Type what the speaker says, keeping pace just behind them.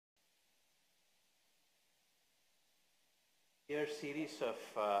Here series of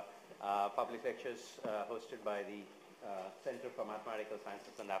public lectures hosted by the Center for Mathematical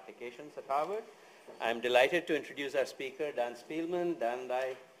Sciences and Applications at Harvard. I'm delighted to introduce our speaker, Dan Spielman. Dan and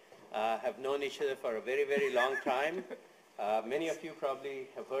I have known each other for a very, very long time. Many of you probably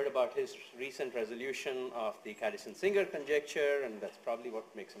have heard about his recent resolution of the Cadison-Singer conjecture, and that's probably what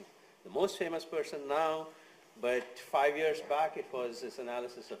makes him the most famous person now. But 5 years back, it was his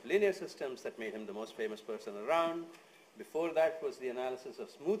analysis of linear systems that made him the most famous person around. Before that was the analysis of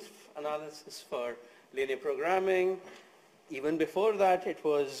smooth analysis for linear programming. Even before that, it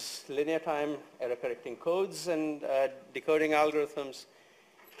was linear time error correcting codes and decoding algorithms.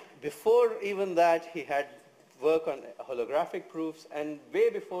 Before even that, he had work on holographic proofs, and way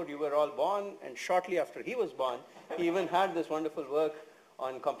before you were all born, and shortly after he was born, he even had this wonderful work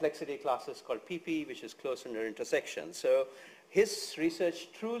on complexity classes called PP, which is close under intersection. So his research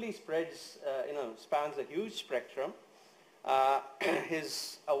truly spreads, spans a huge spectrum.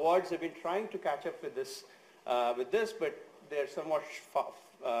 His awards have been trying to catch up with this, but they're somewhat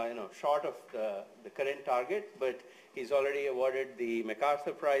short of the current target. But he's already awarded the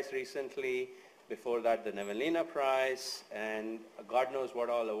MacArthur Prize recently. Before that, the Neville Prize, and God knows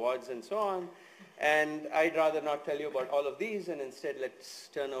what all awards and so on. And I'd rather not tell you about all of these, and instead let's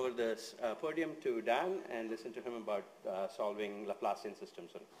turn over the podium to Dan and listen to him about solving Laplacian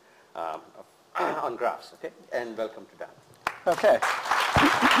systems on graphs. Okay, and welcome to Dan. Okay.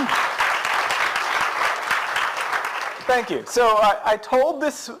 Thank you. So I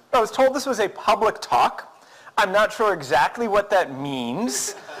was told this was a public talk. I'm not sure exactly what that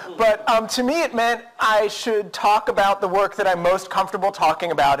means, but to me it meant I should talk about the work that I'm most comfortable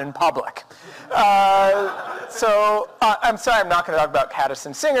talking about in public. So I'm sorry I'm not going to talk about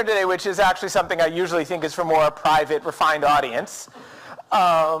Cadison-Singer today, which is actually something I usually think is for more a private, refined audience.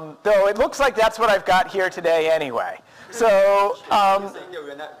 Though it looks like that's what I've got here today anyway. So,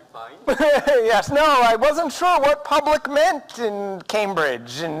 yes, no, I wasn't sure what public meant in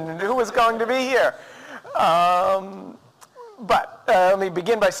Cambridge and who was going to be here. But let me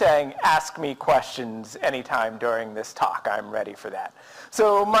begin by saying, ask me questions anytime during this talk. I'm ready for that.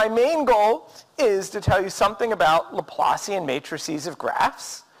 So my main goal is to tell you something about Laplacian matrices of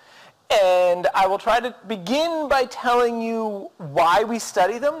graphs. And I will try to begin by telling you why we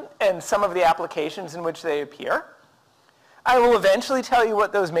study them and some of the applications in which they appear. I will eventually tell you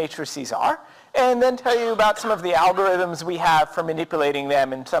what those matrices are, and then tell you about some of the algorithms we have for manipulating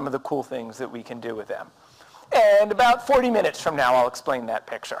them and some of the cool things that we can do with them. And about 40 minutes from now, I'll explain that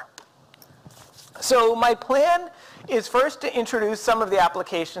picture. So my plan is first to introduce some of the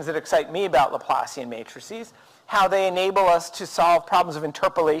applications that excite me about Laplacian matrices, how they enable us to solve problems of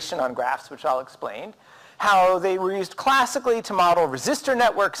interpolation on graphs, which I'll explain, how they were used classically to model resistor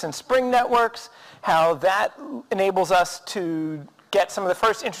networks and spring networks, how that enables us to get some of the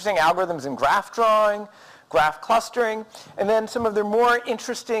first interesting algorithms in graph drawing, graph clustering, and then some of the more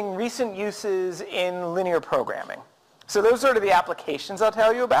interesting recent uses in linear programming. So those are sort of the applications I'll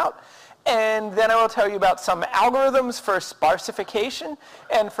tell you about. And then I will tell you about some algorithms for sparsification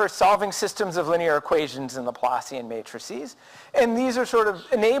and for solving systems of linear equations in Laplacian matrices. And these are sort of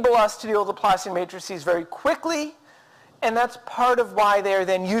enable us to deal with Laplacian matrices very quickly. And that's part of why they're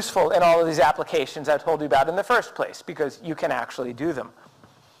then useful in all of these applications I told you about in the first place, because you can actually do them.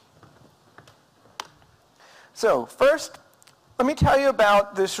 So first, let me tell you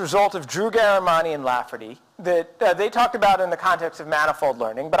about this result of Drew, Garamani, and Lafferty that they talked about in the context of manifold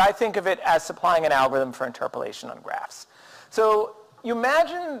learning, but I think of it as supplying an algorithm for interpolation on graphs. So you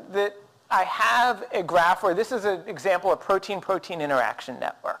imagine that I have a graph where this is an example of protein-protein interaction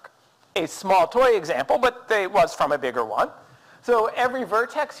network. A small toy example, but it was from a bigger one. So every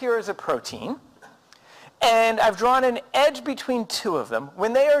vertex here is a protein. And I've drawn an edge between two of them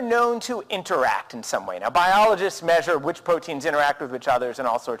when they are known to interact in some way. Now, biologists measure which proteins interact with which others in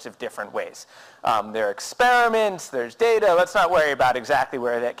all sorts of different ways. There are experiments, there's data. Let's not worry about exactly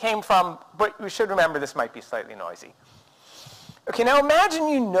where that came from, but we should remember this might be slightly noisy. Okay, now imagine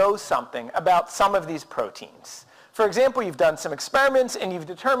you know something about some of these proteins. For example, you've done some experiments and you've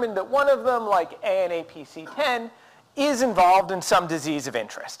determined that one of them, like ANAPC10, is involved in some disease of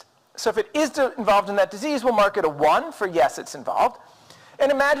interest. So if it is involved in that disease, we'll mark it a 1 for yes, it's involved.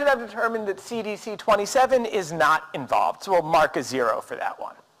 And imagine I've determined that CDC27 is not involved, so we'll mark a 0 for that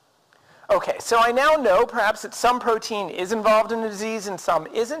one. Okay, so I now know perhaps that some protein is involved in a disease and some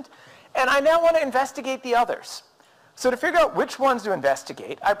isn't, and I now want to investigate the others. So to figure out which ones to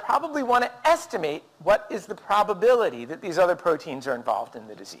investigate, I probably want to estimate what is the probability that these other proteins are involved in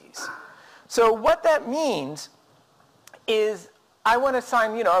the disease. So what that means is I want to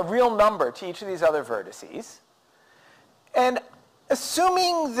assign, a real number to each of these other vertices. And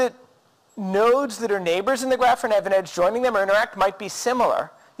assuming that nodes that are neighbors in the graph and have an edge joining them or interact might be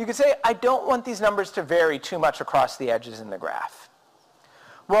similar, you could say, I don't want these numbers to vary too much across the edges in the graph.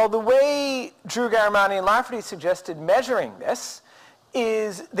 Well, the way Drew, Garamani, and Lafferty suggested measuring this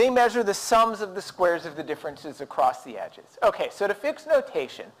is they measure the sums of the squares of the differences across the edges. Okay, so to fix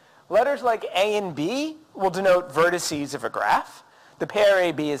notation, letters like A and B will denote vertices of a graph. The pair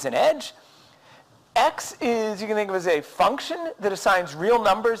AB is an edge. X is, you can think of as a function that assigns real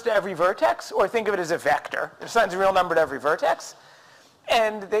numbers to every vertex, or think of it as a vector. It assigns a real number to every vertex.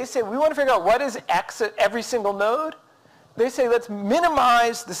 And they say, we want to figure out what is X at every single node. They say, let's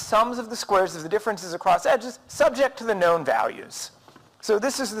minimize the sums of the squares of the differences across edges subject to the known values. So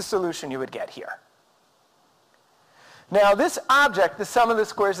this is the solution you would get here. Now this object, the sum of the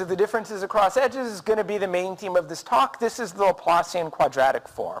squares of the differences across edges, is going to be the main theme of this talk. This is the Laplacian quadratic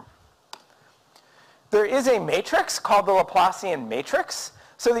form. There is a matrix called the Laplacian matrix,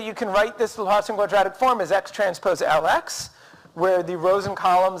 so that you can write this Laplacian quadratic form as X transpose Lx, where the rows and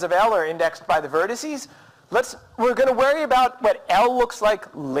columns of L are indexed by the vertices. We're going to worry about what L looks like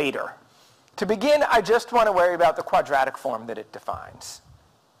later. To begin, I just want to worry about the quadratic form that it defines.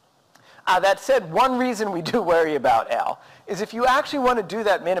 That said, one reason we do worry about L is if you actually want to do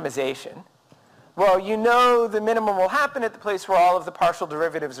that minimization, well, you know the minimum will happen at the place where all of the partial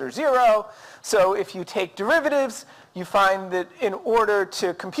derivatives are 0. So if you take derivatives, you find that in order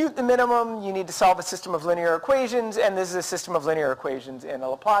to compute the minimum, you need to solve a system of linear equations, and this is a system of linear equations in a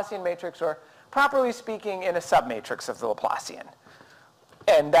Laplacian matrix, or properly speaking, in a submatrix of the Laplacian.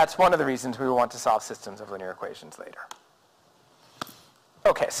 And that's one of the reasons we want to solve systems of linear equations later.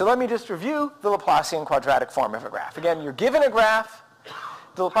 Okay, so let me just review the Laplacian quadratic form of a graph. Again, you're given a graph.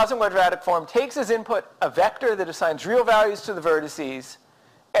 The Laplacian quadratic form takes as input a vector that assigns real values to the vertices,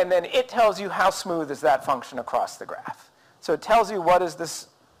 and then it tells you how smooth is that function across the graph. So it tells you what is the sum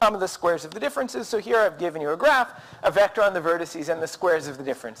of the squares of the differences. So here I've given you a graph, a vector on the vertices, and the squares of the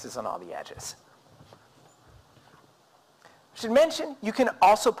differences on all the edges. I should mention, you can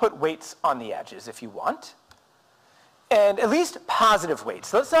also put weights on the edges if you want. And at least positive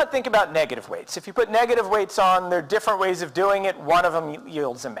weights. Let's not think about negative weights. If you put negative weights on, there are different ways of doing it. One of them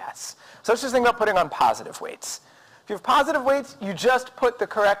yields a mess. So let's just think about putting on positive weights. If you have positive weights, you just put the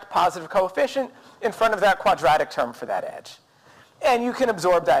correct positive coefficient in front of that quadratic term for that edge. And you can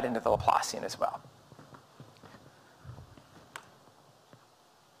absorb that into the Laplacian as well.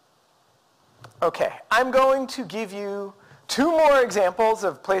 Okay, I'm going to give you 2 more examples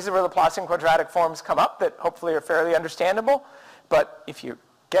of places where Laplacian quadratic forms come up that hopefully are fairly understandable. But if you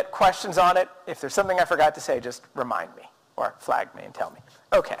get questions on it, if there's something I forgot to say, just remind me or flag me and tell me.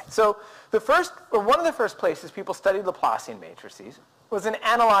 Okay, so one of the first places people studied Laplacian matrices was in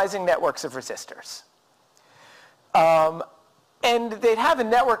analyzing networks of resistors. And they'd have a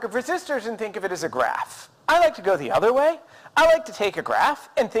network of resistors and think of it as a graph. I like to go the other way. I like to take a graph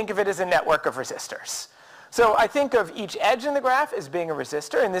and think of it as a network of resistors. So I think of each edge in the graph as being a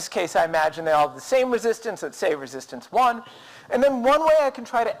resistor. In this case, I imagine they all have the same resistance, let's say resistance 1. And then one way I can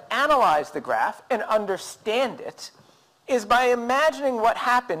try to analyze the graph and understand it is by imagining what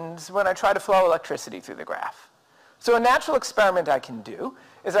happens when I try to flow electricity through the graph. So a natural experiment I can do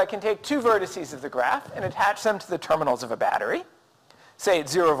is I can take 2 vertices of the graph and attach them to the terminals of a battery, say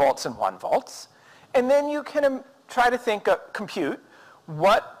it's 0 volts and 1 volts. And then you can try to compute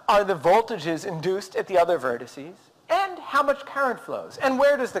what are the voltages induced at the other vertices, and how much current flows, and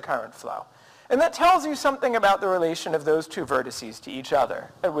where does the current flow. And that tells you something about the relation of those 2 vertices to each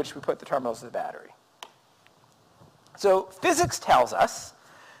other, at which we put the terminals of the battery. So physics tells us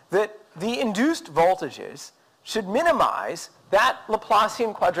that the induced voltages should minimize that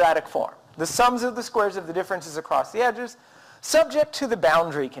Laplacian quadratic form, the sums of the squares of the differences across the edges, subject to the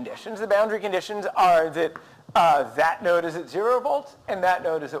boundary conditions. The boundary conditions are that that node is at 0 volts and that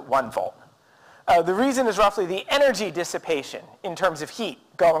node is at 1 volt. The reason is roughly the energy dissipation in terms of heat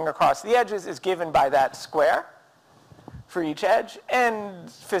going across the edges is given by that square for each edge, and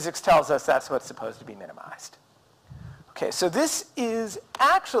physics tells us that's what's supposed to be minimized. Okay, so this is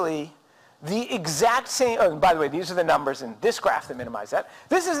actually the exact same, oh, by the way, these are the numbers in this graph that minimize that.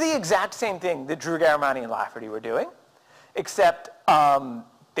 This is the exact same thing that Drew, Garamani, and Lafferty were doing, except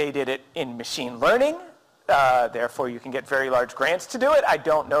they did it in machine learning. Therefore, you can get very large grants to do it. I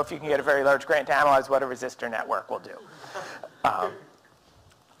don't know if you can get a very large grant to analyze what a resistor network will do.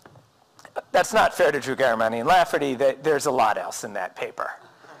 That's not fair to Drew, Garamani, and Lafferty. There's a lot else in that paper.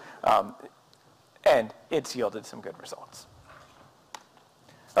 And it's yielded some good results.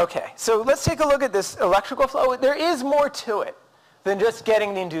 Okay, so let's take a look at this electrical flow. There is more to it than just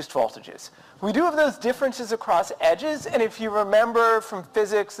getting the induced voltages. We do have those differences across edges, and if you remember from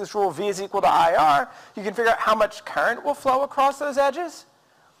physics, this rule V is equal to IR, you can figure out how much current will flow across those edges.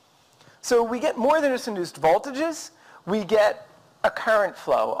 So we get more than just induced voltages. We get a current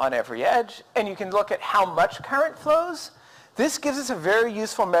flow on every edge, and you can look at how much current flows. This gives us a very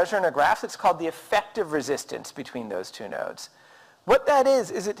useful measure in a graph that's called the effective resistance between those two nodes. What that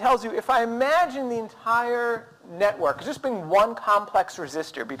is it tells you if I imagine the entire network as just being one complex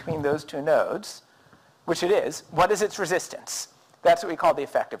resistor between those two nodes, which it is, what is its resistance? That's what we call the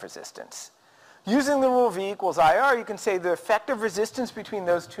effective resistance. Using the rule V equals IR, you can say the effective resistance between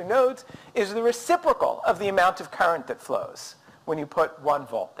those two nodes is the reciprocal of the amount of current that flows when you put 1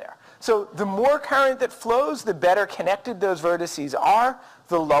 volt there. So the more current that flows, the better connected those vertices are,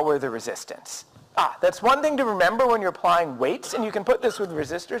 the lower the resistance. That's one thing to remember when you're applying weights, and you can put this with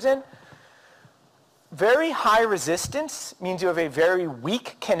resistors in. Very high resistance means you have a very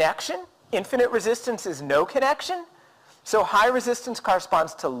weak connection. Infinite resistance is no connection. So high resistance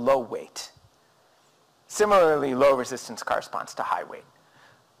corresponds to low weight. Similarly, low resistance corresponds to high weight.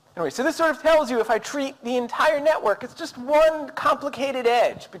 Anyway, so this sort of tells you if I treat the entire network as just one complicated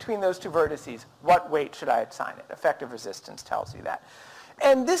edge between those two vertices, what weight should I assign it? Effective resistance tells you that.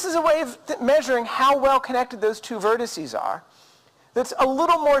 And this is a way of measuring how well connected those two vertices are that's a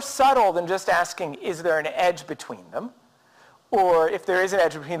little more subtle than just asking, is there an edge between them? Or if there is an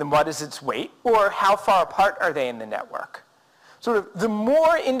edge between them, what is its weight? Or how far apart are they in the network? Sort of the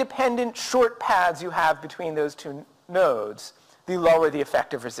more independent short paths you have between those two nodes, the lower the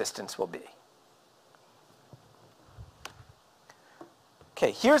effective resistance will be.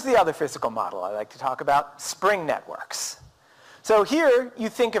 Okay, here's the other physical model I like to talk about, spring networks. So here, you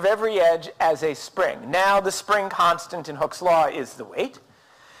think of every edge as a spring. Now, the spring constant in Hooke's law is the weight.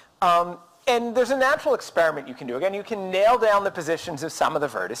 And there's a natural experiment you can do. Again, you can nail down the positions of some of the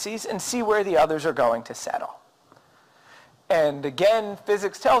vertices and see where the others are going to settle. And again,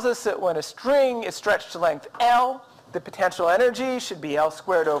 physics tells us that when a string is stretched to length L, the potential energy should be L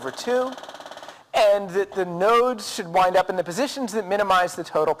squared over 2, and that the nodes should wind up in the positions that minimize the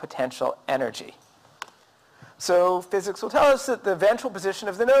total potential energy. So physics will tell us that the eventual position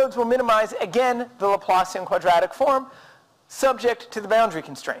of the nodes will minimize, again, the Laplacian quadratic form, subject to the boundary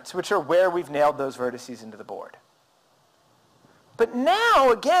constraints, which are where we've nailed those vertices into the board. But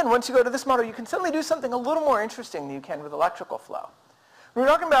now, again, once you go to this model, you can suddenly do something a little more interesting than you can with electrical flow. We were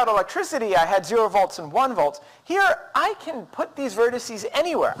talking about electricity. I had 0 volts and 1 volts. Here, I can put these vertices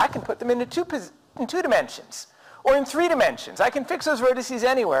anywhere. I can put them in two dimensions, or in 3 dimensions. I can fix those vertices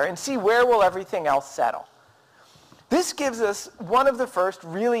anywhere and see where will everything else settle. This gives us one of the first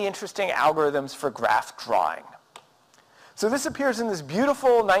really interesting algorithms for graph drawing. So this appears in this beautiful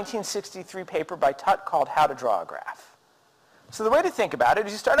 1963 paper by Tutt called How to Draw a Graph. So the way to think about it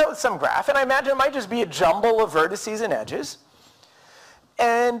is you start out with some graph, and I imagine it might just be a jumble of vertices and edges,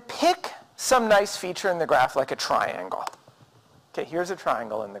 and pick some nice feature in the graph like a triangle. Okay, here's a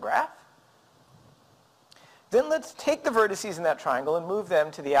triangle in the graph. Then let's take the vertices in that triangle and move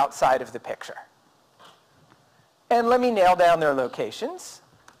them to the outside of the picture. And let me nail down their locations.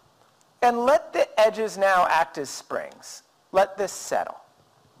 And let the edges now act as springs. Let this settle.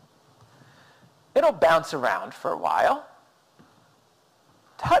 It'll bounce around for a while.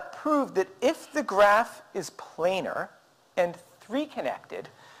 Tutt proved that if the graph is planar and 3-connected,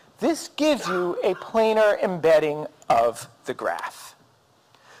 this gives you a planar embedding of the graph.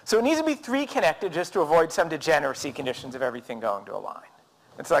 So it needs to be 3-connected just to avoid some degeneracy conditions of everything going to a line.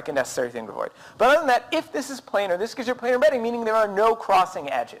 It's like a necessary thing to avoid. But other than that, if this is planar, this gives you a planar embedding, meaning there are no crossing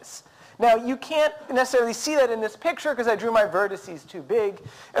edges. Now, you can't necessarily see that in this picture because I drew my vertices too big,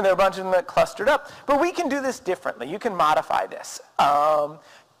 and there are a bunch of them that clustered up. But we can do this differently. You can modify this.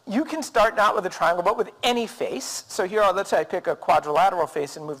 You can start not with a triangle, but with any face. So here, let's say I pick a quadrilateral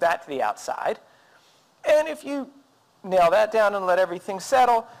face and move that to the outside. And if you nail that down and let everything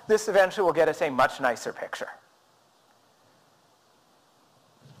settle, this eventually will get us a much nicer picture.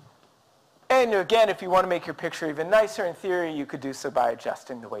 And again, if you want to make your picture even nicer, in theory, you could do so by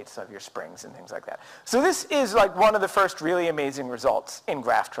adjusting the weights of your springs and things like that. So this is like one of the first really amazing results in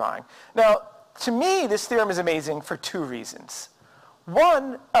graph drawing. Now, to me, this theorem is amazing for 2 reasons.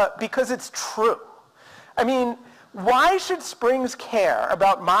 One, because it's true. I mean, why should springs care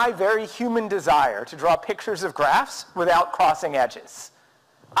about my very human desire to draw pictures of graphs without crossing edges?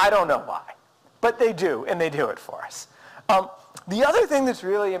 I don't know why. But they do, and they do it for us. The other thing that's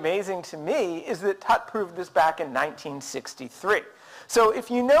really amazing to me is that Tutt proved this back in 1963. So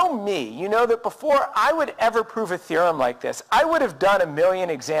if you know me, you know that before I would ever prove a theorem like this, I would have done a million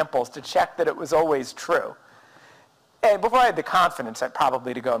examples to check that it was always true. and before I had the confidence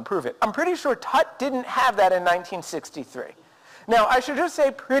probably to go and prove it, I'm pretty sure Tut didn't have that in 1963. Now, I should just say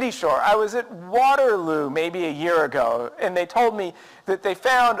pretty sure. I was at Waterloo maybe a year ago, and they told me that they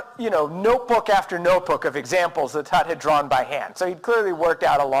found, notebook after notebook of examples that Tut had drawn by hand. So he'd clearly worked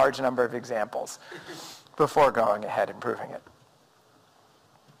out a large number of examples before going ahead and proving it.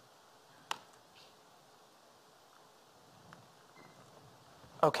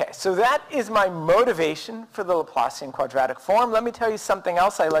 Okay, so that is my motivation for the Laplacian quadratic form. Let me tell you something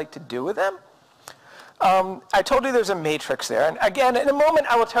else I like to do with them. I told you there's a matrix there. And again, in a moment,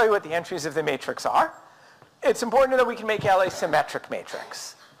 I will tell you what the entries of the matrix are. It's important to know we can make L a symmetric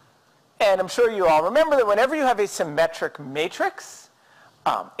matrix. And I'm sure you all remember that whenever you have a symmetric matrix,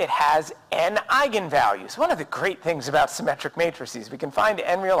 it has n eigenvalues. One of the great things about symmetric matrices, we can find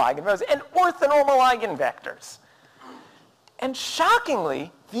n real eigenvalues and orthonormal eigenvectors. And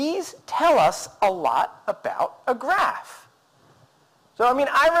shockingly, these tell us a lot about a graph. So,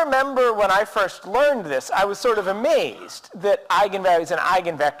 I remember when I first learned this, I was sort of amazed that eigenvalues and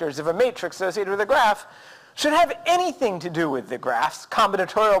eigenvectors of a matrix associated with a graph should have anything to do with the graph's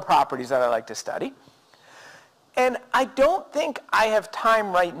combinatorial properties that I like to study. And I don't think I have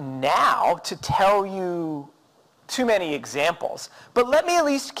time right now to tell you too many examples, but let me at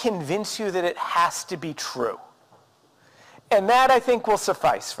least convince you that it has to be true. And that, I think, will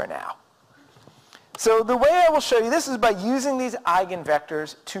suffice for now. So the way I will show you this is by using these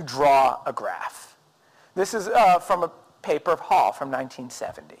eigenvectors to draw a graph. This is from a paper of Hall from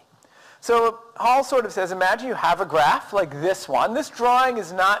 1970. So Hall sort of says, imagine you have a graph like this one. This drawing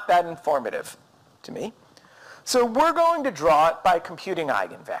is not that informative to me. So we're going to draw it by computing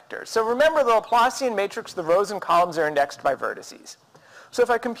eigenvectors. So remember, the Laplacian matrix, the rows and columns are indexed by vertices. So if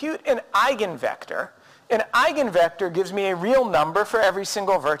I compute an eigenvector gives me a real number for every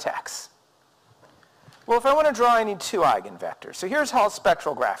single vertex. Well, if I want to draw, I need two eigenvectors. So here's Hall's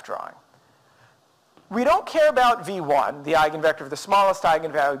spectral graph drawing. We don't care about v1, the eigenvector of the smallest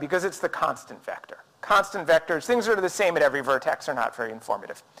eigenvalue, because it's the constant vector. Constant vectors, things that are the same at every vertex, are not very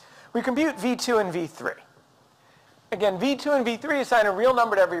informative. We compute v2 and v3. Again, v2 and v3 assign a real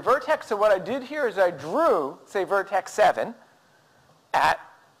number to every vertex. So what I did here is I drew, say, vertex 7 at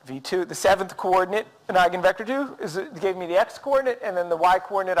v2, the seventh coordinate, an eigenvector 2, gave me the x coordinate, and then the y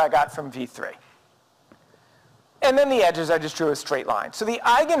coordinate I got from v3. And then the edges, I just drew a straight line. So the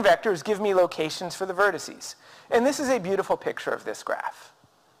eigenvectors give me locations for the vertices. And this is a beautiful picture of this graph.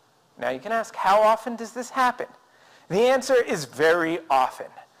 Now you can ask, how often does this happen? The answer is very often.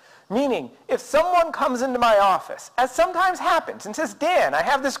 Meaning, if someone comes into my office, as sometimes happens, and says, Dan, I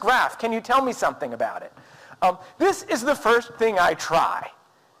have this graph, can you tell me something about it? This is the first thing I try.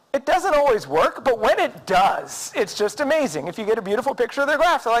 It doesn't always work, but when it does, it's just amazing. If you get a beautiful picture of their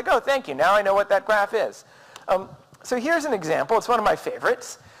graph, they're like, oh, thank you, now I know what that graph is. So here's an example. It's one of my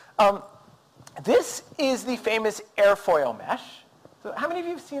favorites. This is the famous airfoil mesh. So how many of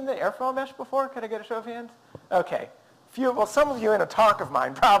you have seen the airfoil mesh before? Could I get a show of hands? Okay. Well, some of you in a talk of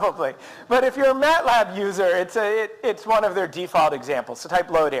mine, probably. But if you're a MATLAB user, it's one of their default examples. So type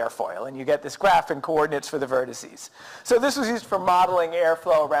load airfoil, and you get this graph and coordinates for the vertices. So this was used for modeling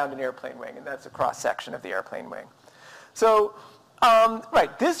airflow around an airplane wing, and that's a cross-section of the airplane wing. So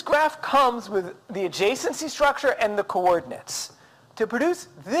right, this graph comes with the adjacency structure and the coordinates. To produce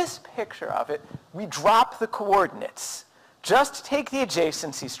this picture of it, we drop the coordinates. Just take the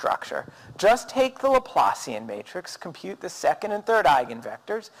adjacency structure, just take the Laplacian matrix, compute the second and third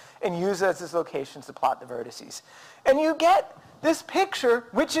eigenvectors, and use those as locations to plot the vertices. And you get this picture,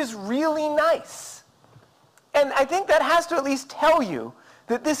 which is really nice. And I think that has to at least tell you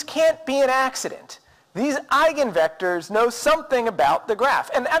that this can't be an accident. These eigenvectors know something about the graph.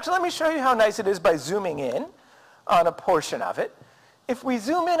 And actually, let me show you how nice it is by zooming in on a portion of it. If we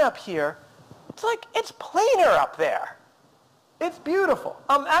zoom in up here, it's planar up there. It's beautiful.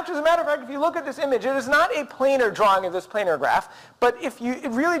 Actually, as a matter of fact, if you look at this image, it is not a planar drawing of this planar graph, but it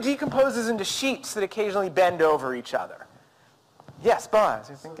really decomposes into sheets that occasionally bend over each other. Yes, Boaz,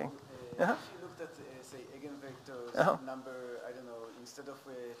 you're thinking. If you looked at, say, eigenvectors, number, I don't know, instead of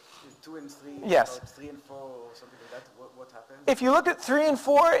 2 and 3, yes. about 3 and 4 or something like that, what happens? If you look at 3 and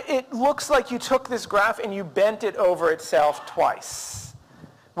 4, it looks like you took this graph and you bent it over itself twice.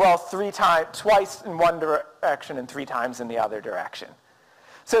 Well, twice in one direction and 3 times in the other direction.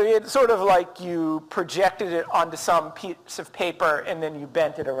 So it's sort of like you projected it onto some piece of paper and then you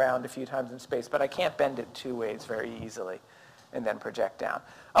bent it around a few times in space. But I can't bend it 2 ways very easily and then project down.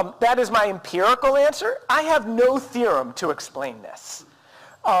 That is my empirical answer. I have no theorem to explain this.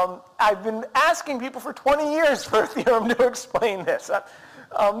 I've been asking people for 20 years for a theorem to explain this.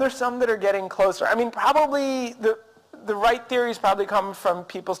 There's some that are getting closer. I mean, probably the right theories probably come from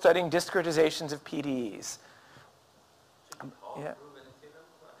people studying discretizations of PDEs. Yeah.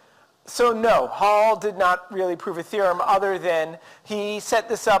 So no, Hall did not really prove a theorem other than he set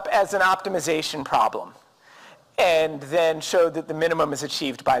this up as an optimization problem and then showed that the minimum is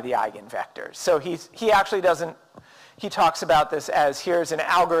achieved by the eigenvectors. So he actually doesn't, he talks about this as here's an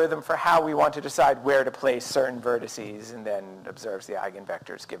algorithm for how we want to decide where to place certain vertices and then observes the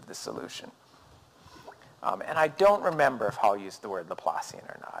eigenvectors give the solution. And I don't remember if Hall used the word Laplacian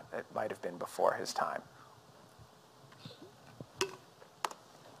or not. It might have been before his time.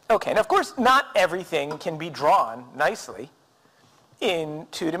 Okay, and of course, not everything can be drawn nicely in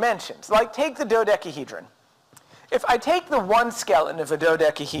 2 dimensions. Like, take the dodecahedron. If I take the one skeleton of a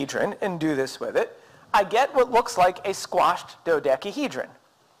dodecahedron and do this with it, I get what looks like a squashed dodecahedron.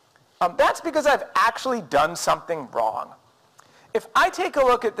 That's because I've actually done something wrong. If I take a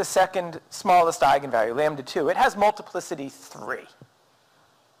look at the second smallest eigenvalue, lambda 2, it has multiplicity 3.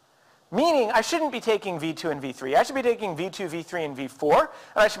 Meaning I shouldn't be taking V2 and V3. I should be taking V2, V3, and V4, and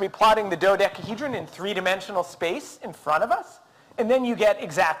I should be plotting the dodecahedron in 3-dimensional space in front of us, and then you get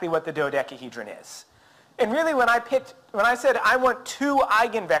exactly what the dodecahedron is. And really, when I said I want 2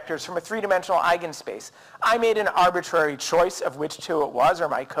 eigenvectors from a 3-dimensional eigenspace, I made an arbitrary choice of which 2 it was, or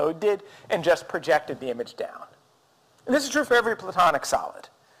my code did, and just projected the image down. And this is true for every Platonic solid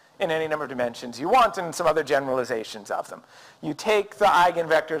in any number of dimensions you want, and some other generalizations of them. You take the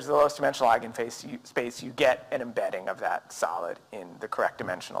eigenvectors of the lowest dimensional eigenspace, you get an embedding of that solid in the correct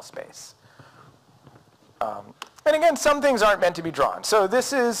dimensional space. And again, some things aren't meant to be drawn. So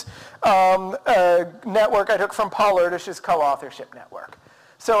this is a network I took from Paul Erdős's co-authorship network.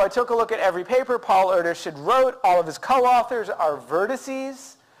 So I took a look at every paper Paul Erdős had wrote. All of his co-authors are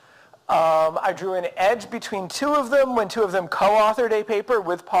vertices. I drew an edge between 2 of them when 2 of them co-authored a paper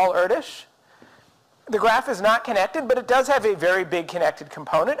with Paul Erdős. The graph is not connected, but it does have a very big connected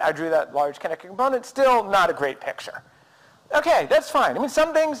component. I drew that large connected component. Still not a great picture. Okay, that's fine. I mean,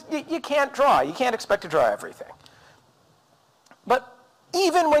 some things you can't draw. You can't expect to draw everything. But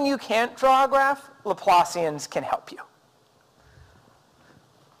even when you can't draw a graph, Laplacians can help you.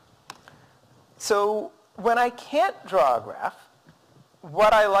 So when I can't draw a graph,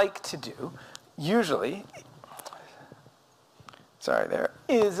 what I like to do, usually,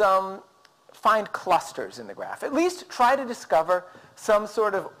 is find clusters in the graph. At least try to discover some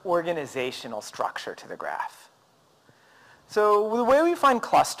sort of organizational structure to the graph. So the way we find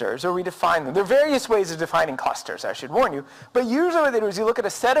clusters, or we define them, there are various ways of defining clusters, I should warn you, but usually what they do is you look at a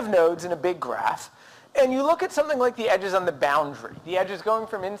set of nodes in a big graph, and you look at something like the edges on the boundary, the edges going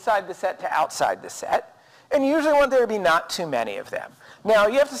from inside the set to outside the set, and you usually want there to be not too many of them. Now,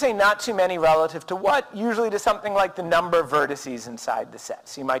 you have to say not too many relative to what? Usually to something like the number of vertices inside the set.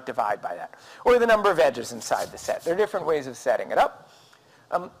 So you might divide by that. Or the number of edges inside the set. There are different ways of setting it up.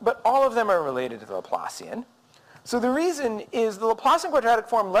 But all of them are related to the Laplacian. So the reason is the Laplacian quadratic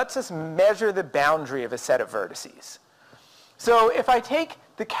form lets us measure the boundary of a set of vertices. So if I take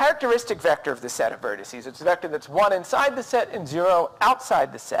the characteristic vector of the set of vertices, it's a vector that's 1 inside the set and 0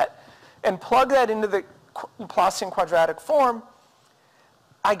 outside the set, and plug that into the Laplacian quadratic form,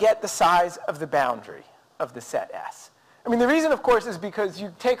 I get the size of the boundary of the set S. I mean, the reason, of course, is because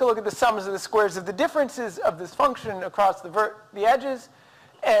you take a look at the sums of the squares of the differences of this function across the edges,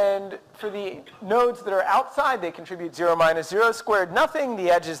 and for the nodes that are outside, they contribute 0 minus 0 squared, nothing. The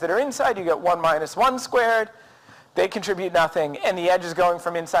edges that are inside, you get 1 minus 1 squared. They contribute nothing. And the edges going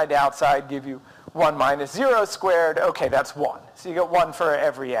from inside to outside give you 1 minus 0 squared. OK, that's 1. So you get 1 for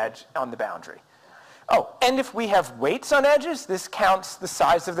every edge on the boundary. Oh, and if we have weights on edges, this counts the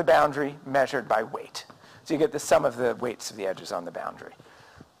size of the boundary measured by weight. So you get the sum of the weights of the edges on the boundary.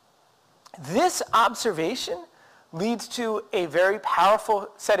 This observation leads to a very powerful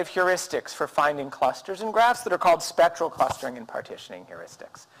set of heuristics for finding clusters in graphs that are called spectral clustering and partitioning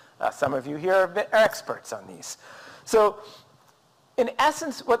heuristics. Some of you here are experts on these. So in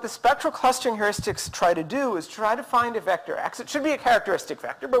essence, what the spectral clustering heuristics try to do is try to find a vector x. It should be a characteristic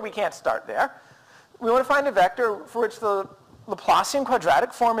vector, but we can't start there. We want to find a vector for which the Laplacian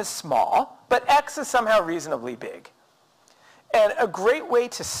quadratic form is small, but x is somehow reasonably big. And a great way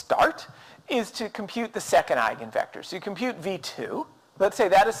to start is to compute the second eigenvector. So you compute v2. Let's say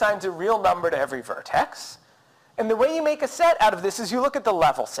that assigns a real number to every vertex. And the way you make a set out of this is you look at the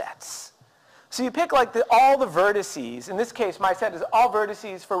level sets. So you pick like all the vertices. In this case, my set is all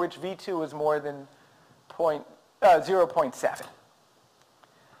vertices for which v2 is more than 0.7.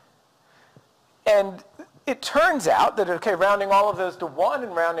 And it turns out that, okay, rounding all of those to 1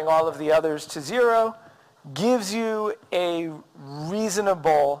 and rounding all of the others to 0 gives you a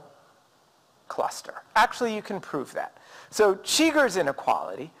reasonable cluster. Actually, you can prove that. So Cheeger's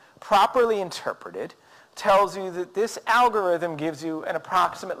inequality, properly interpreted, tells you that this algorithm gives you an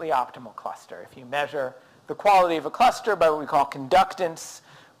approximately optimal cluster. If you measure the quality of a cluster by what we call conductance,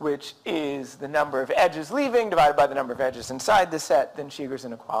 which is the number of edges leaving divided by the number of edges inside the set, then Cheeger's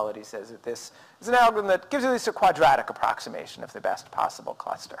inequality says that this is an algorithm that gives you at least a quadratic approximation of the best possible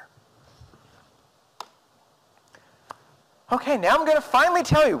cluster. Okay, now I'm going to finally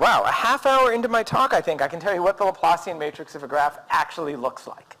tell you, wow, a half hour into my talk, I think, I can tell you what the Laplacian matrix of a graph actually looks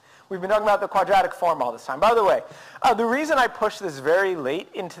like. We've been talking about the quadratic form all this time. By the way, the reason I pushed this very late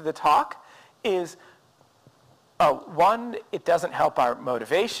into the talk is, one, it doesn't help our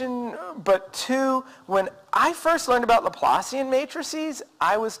motivation, but two, when I first learned about Laplacian matrices,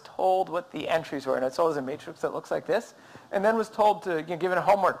 I was told what the entries were, and I was told it was a matrix that looks like this, and then was told to, given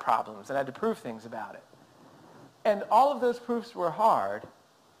homework problems, and I had to prove things about it. And all of those proofs were hard,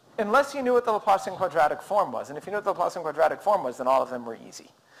 unless you knew what the Laplacian quadratic form was, and if you knew what the Laplacian quadratic form was, then all of them were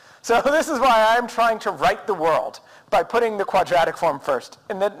easy. So this is why I'm trying to right the world by putting the quadratic form first.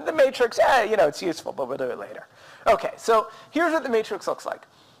 And the matrix, it's useful, but we'll do it later. Okay, so here's what the matrix looks like.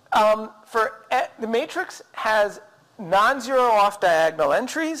 The matrix has non-zero off-diagonal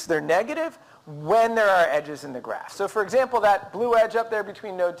entries. They're negative when there are edges in the graph. So for example, that blue edge up there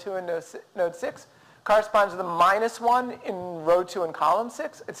between node 2 and node 6 corresponds to the -1 in row 2 and column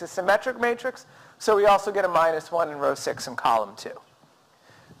 6. It's a symmetric matrix, so we also get a -1 in row 6 and column 2.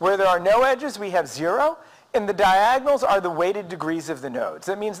 Where there are no edges, we have 0, and the diagonals are the weighted degrees of the nodes.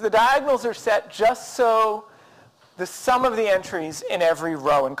 That means the diagonals are set just so the sum of the entries in every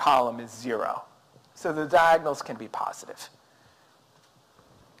row and column is 0. So the diagonals can be positive.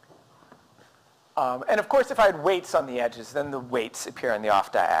 And of course, if I had weights on the edges, then the weights appear in the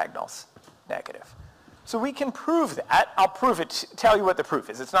off diagonals, negative. So we can prove that. I'll prove it, tell you what the proof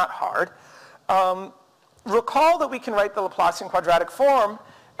is. It's not hard. Recall that we can write the Laplacian quadratic form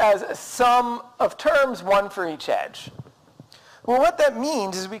as a sum of terms, one for each edge. Well, what that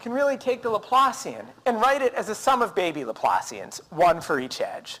means is we can really take the Laplacian and write it as a sum of baby Laplacians, one for each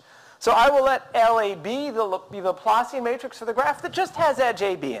edge. So I will let LAB be the Laplacian matrix for the graph that just has edge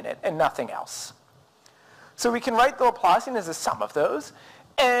AB in it and nothing else. So we can write the Laplacian as a sum of those.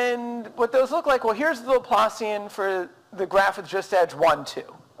 And what those look like, well, here's the Laplacian for the graph with just edge 1,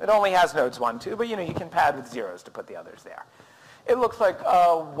 2. It only has nodes 1, 2, but you can pad with zeros to put the others there. It looks like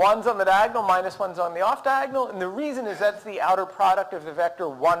 1's on the diagonal, -1's on the off diagonal, and the reason is that's the outer product of the vector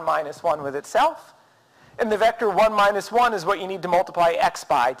 1 minus 1 with itself. And the vector 1 minus 1 is what you need to multiply x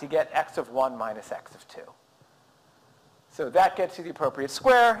by to get x of 1 minus x of 2. So that gets you the appropriate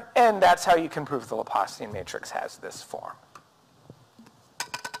square, and that's how you can prove the Laplacian matrix has this form.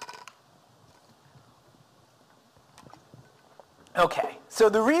 Okay, so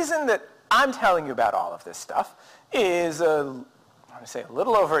the reason that I'm telling you about all of this stuff is, I want to say a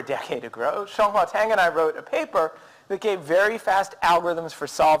little over a decade ago, Xianghua Tang and I wrote a paper that gave very fast algorithms for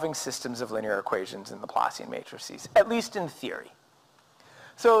solving systems of linear equations in Laplacian matrices, at least in theory.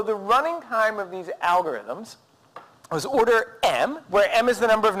 So the running time of these algorithms was order m, where m is the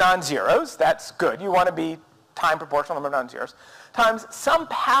number of non-zeros. That's good. You want to be time proportional number of non-zeros, times some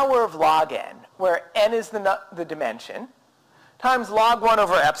power of log n, where n is the dimension, times log 1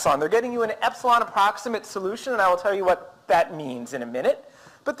 over epsilon. They're getting you an epsilon approximate solution, and I will tell you what that means in a minute.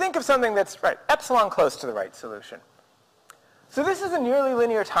 But think of something that's right, epsilon close to the right solution. So this is a nearly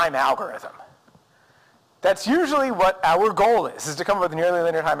linear time algorithm. That's usually what our goal is to come up with nearly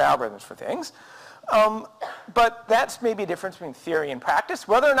linear time algorithms for things. But that's maybe a difference between theory and practice.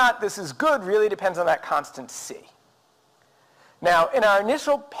 Whether or not this is good really depends on that constant c. Now, in our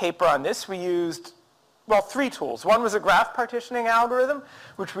initial paper on this, we used, well, 3 tools. One was a graph partitioning algorithm,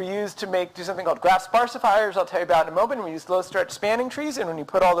 which we used to do something called graph sparsifiers, I'll tell you about in a moment. We used low stretch spanning trees, and when you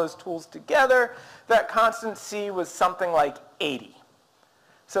put all those tools together, that constant c was something like 80.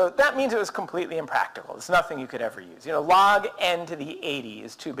 So that means it was completely impractical. It's nothing you could ever use. Log n to the 80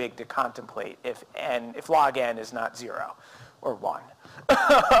 is too big to contemplate if log n is not 0 or 1.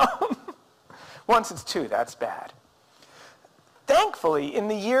 Once it's 2, that's bad. Thankfully, in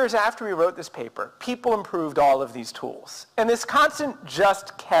the years after we wrote this paper, people improved all of these tools. And this constant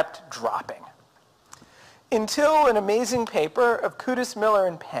just kept dropping. Until an amazing paper of Kudus, Miller,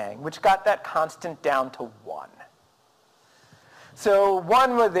 and Pang, which got that constant down to 1. So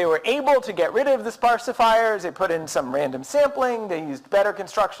one, they were able to get rid of the sparsifiers. They put in some random sampling. They used better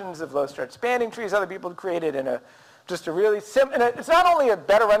constructions of low stretch spanning trees other people had created in just a really simple, and it's not only a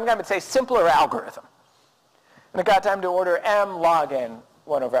better running time, it's a simpler algorithm. And it got time to order m log n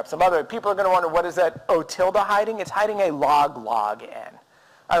 1 over epsilon. Other people are going to wonder, what is that O tilde hiding? It's hiding a log n.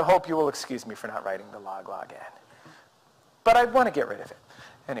 I hope you will excuse me for not writing the log n. But I want to get rid of it.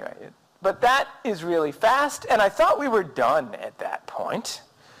 Anyway, but that is really fast, and I thought we were done at that point.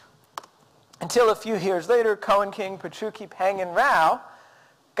 Until a few years later, Cohen, Kyng, Petrucci, Peng, and Rao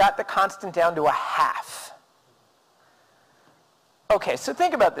got the constant down to a half. Okay, so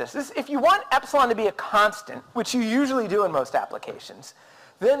think about this. If you want epsilon to be a constant, which you usually do in most applications,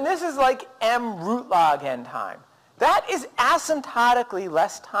 then this is like m root log n time. That is asymptotically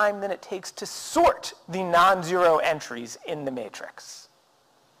less time than it takes to sort the non-zero entries in the matrix.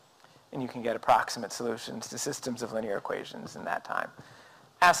 And you can get approximate solutions to systems of linear equations in that time,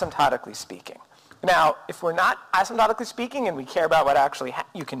 asymptotically speaking. Now, if we're not asymptotically speaking and we care about what actually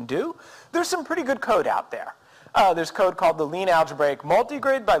you can do, there's some pretty good code out there. There's code called the Lean Algebraic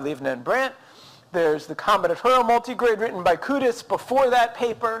Multigrid by Leibniz and Brandt. There's the Combinatorial Multigrid written by Kudis before that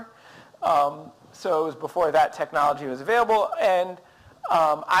paper. So it was before that technology was available. And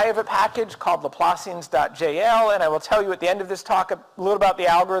I have a package called Laplacians.jl, and I will tell you at the end of this talk a little about the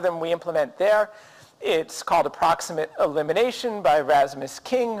algorithm we implement there. It's called approximate elimination by Rasmus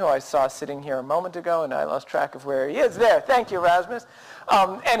Kyng, who I saw sitting here a moment ago, and I lost track of where he is. There, thank you, Rasmus.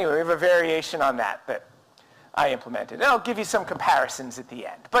 Anyway, we have a variation on that that I implemented. And I'll give you some comparisons at the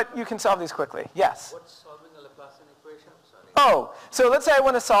end, but you can solve these quickly. Yes? What's solving a Laplacian equation? Sorry. Oh, so let's say I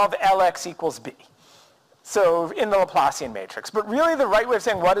want to solve Lx equals b. So in the Laplacian matrix. But really the right way of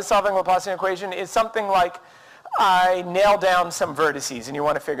saying what is solving a Laplacian equation is something like I nail down some vertices and you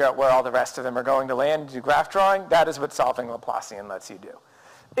want to figure out where all the rest of them are going to land to do graph drawing. That is what solving Laplacian lets you do.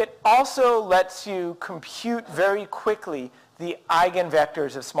 It also lets you compute very quickly the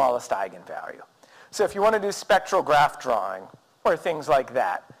eigenvectors of smallest eigenvalue. So if you want to do spectral graph drawing or things like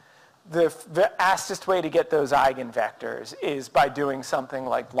that, the fastest way to get those eigenvectors is by doing something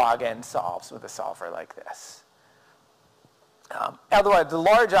like log n solves with a solver like this. Otherwise, the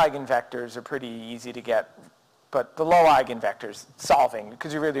large eigenvectors are pretty easy to get, but the low eigenvectors solving,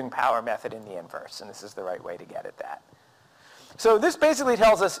 because you're really doing power method in the inverse, and this is the right way to get at that. So this basically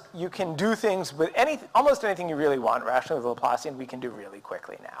tells us you can do things with almost anything you really want rationally with Laplacian, we can do really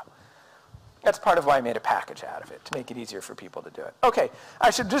quickly now. That's part of why I made a package out of it, to make it easier for people to do it. Okay, I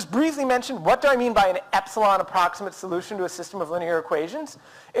should just briefly mention, what do I mean by an epsilon approximate solution to a system of linear equations?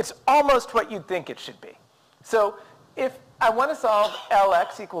 It's almost what you'd think it should be. So if I want to solve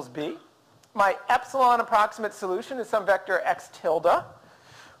Lx equals b, my epsilon approximate solution is some vector x tilde,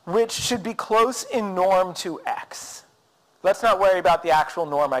 which should be close in norm to x. Let's not worry about the actual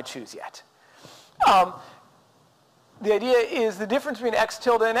norm I choose yet. The idea is the difference between x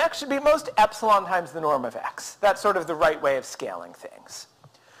tilde and x should be most epsilon times the norm of x. That's sort of the right way of scaling things.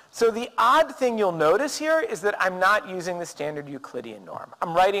 So the odd thing you'll notice here is that I'm not using the standard Euclidean norm.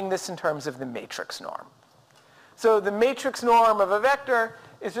 I'm writing this in terms of the matrix norm. So the matrix norm of a vector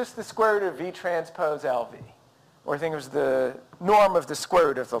is just the square root of v transpose LV. Or think of the norm of the square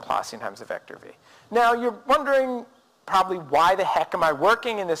root of the Laplacian times the vector v. Now you're wondering probably why the heck am I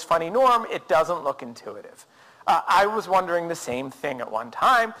working in this funny norm? It doesn't look intuitive. I was wondering the same thing at one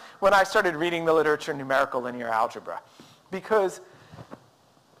time when I started reading the literature in numerical linear algebra. Because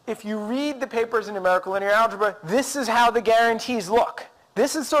if you read the papers in numerical linear algebra, this is how the guarantees look.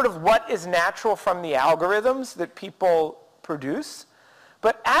 This is sort of what is natural from the algorithms that people produce.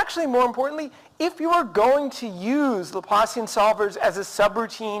 But actually, more importantly, if you are going to use Laplacian solvers as a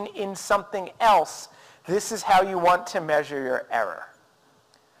subroutine in something else, this is how you want to measure your error.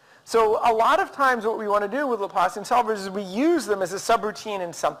 So a lot of times what we want to do with Laplacian solvers is we use them as a subroutine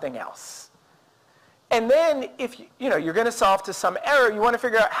in something else. And then if you're going to solve to some error, you want to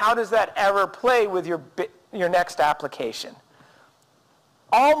figure out how does that error play with your next application.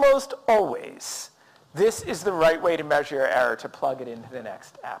 Almost always, this is the right way to measure your error, to plug it into the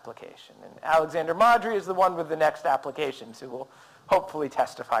next application. And Alexander Madry is the one with the next applications who will hopefully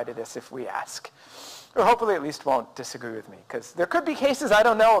testify to this if we ask. Or hopefully at least won't disagree with me, because there could be cases I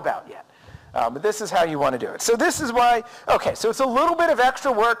don't know about yet. But this is how you want to do it. So this is why, okay, so it's a little bit of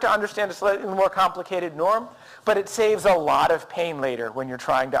extra work to understand a slightly more complicated norm, but it saves a lot of pain later when you're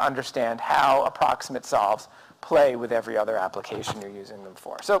trying to understand how approximate solves play with every other application you're using them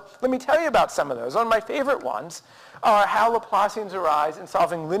for. So let me tell you about some of those. One of my favorite ones are how Laplacians arise in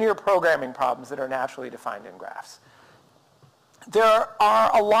solving linear programming problems that are naturally defined in graphs. There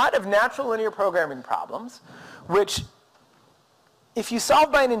are a lot of natural linear programming problems which, if you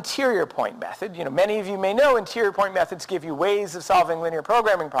solve by an interior point method, many of you may know interior point methods give you ways of solving linear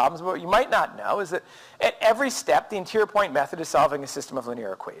programming problems, but what you might not know is that at every step, the interior point method is solving a system of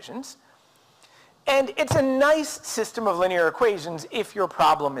linear equations. And it's a nice system of linear equations if your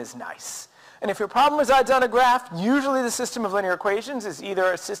problem is nice. And if your problem resides on a graph, usually the system of linear equations is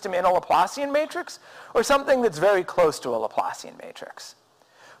either a system in a Laplacian matrix or something that's very close to a Laplacian matrix.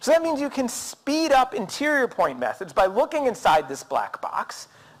 So that means you can speed up interior point methods by looking inside this black box,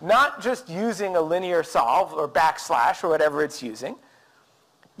 not just using a linear solve or backslash or whatever it's using.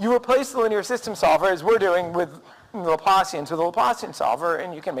 You replace the linear system solver, as we're doing with Laplacians, with a Laplacian solver,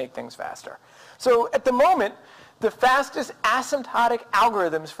 and you can make things faster. So at the moment, the fastest asymptotic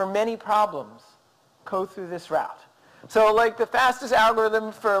algorithms for many problems go through this route. So like the fastest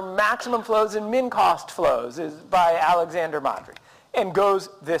algorithm for maximum flows and min-cost flows is by Alexander Madry and goes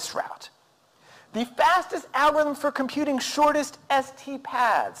this route. The fastest algorithm for computing shortest ST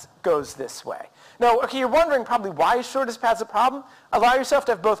paths goes this way. Now, okay, you're wondering probably why is shortest paths a problem? Allow yourself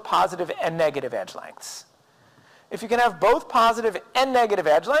to have both positive and negative edge lengths. If you can have both positive and negative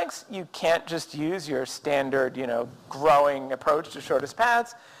edge lengths, you can't just use your standard, growing approach to shortest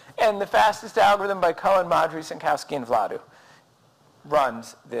paths. And the fastest algorithm by Cohen, Madry, Sinkowski, and Vladu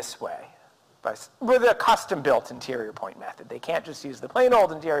runs this way with a custom-built interior point method. They can't just use the plain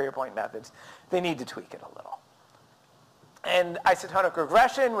old interior point methods. They need to tweak it a little. And isotonic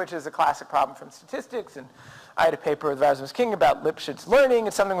regression, which is a classic problem from statistics, and I had a paper with Rasmus Kyng about Lipschitz learning.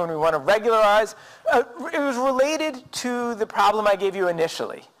 It's something when we want to regularize. It was related to the problem I gave you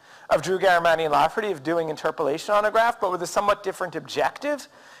initially of Drew, Garamani, and Lafferty of doing interpolation on a graph, but with a somewhat different objective.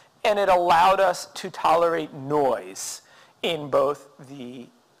 And it allowed us to tolerate noise in both the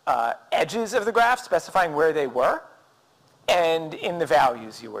edges of the graph, specifying where they were, and in the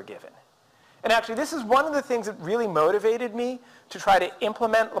values you were given. And actually, this is one of the things that really motivated me to try to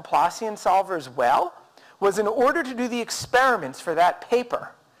implement Laplacian solvers well, was in order to do the experiments for that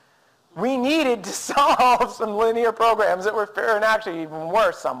paper, we needed to solve some linear programs that were fair, and actually even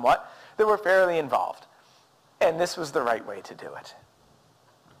worse somewhat, that were fairly involved. And this was the right way to do it.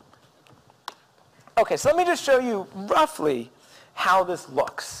 Okay, so let me just show you roughly how this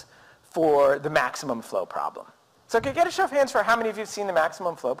looks for the maximum flow problem. So can I get a show of hands for how many of you have seen the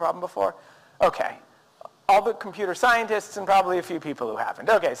maximum flow problem before? Okay. All the computer scientists and probably a few people who haven't.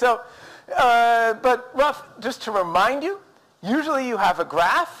 Okay, so, just to remind you, usually you have a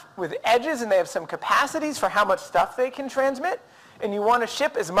graph with edges and they have some capacities for how much stuff they can transmit. And you want to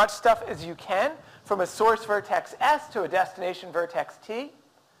ship as much stuff as you can from a source vertex S to a destination vertex T.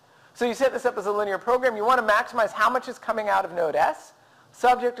 So you set this up as a linear program. You want to maximize how much is coming out of node S,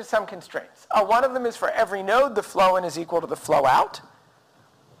 subject to some constraints. One of them is for every node, the flow in is equal to the flow out.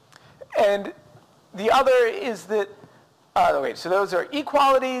 And the other is that, so those are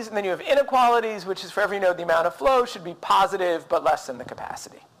equalities, and then you have inequalities, which is for every node the amount of flow should be positive but less than the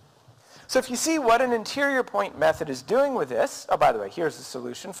capacity. So if you see what an interior point method is doing with this, by the way, here's the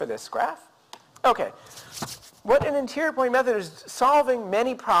solution for this graph. Okay, what an interior point method is solving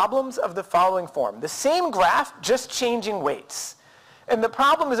many problems of the following form. The same graph, just changing weights. And the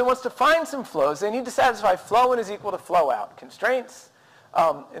problem is it wants to find some flows. They need to satisfy flow in is equal to flow out constraints.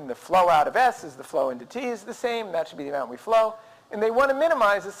 And the flow out of S is the flow into T is the same. That should be the amount we flow. And they want to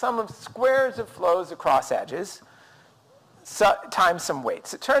minimize the sum of squares of flows across edges times some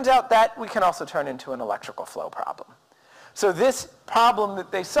weights. It turns out that we can also turn into an electrical flow problem. So this problem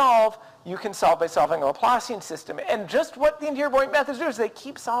that they solve, you can solve by solving a Laplacian system. And just what the interior point methods do is they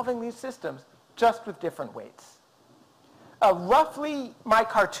keep solving these systems just with different weights. Roughly, my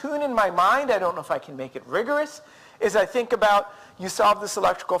cartoon in my mind, I don't know if I can make it rigorous, is I think about you solve this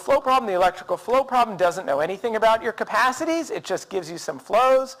electrical flow problem. The electrical flow problem doesn't know anything about your capacities. It just gives you some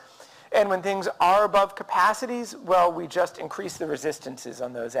flows. And when things are above capacities, well, we just increase the resistances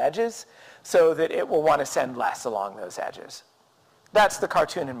on those edges so that it will want to send less along those edges. That's the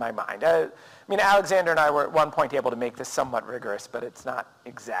cartoon in my mind. I mean, Alexander and I were at one point able to make this somewhat rigorous, but it's not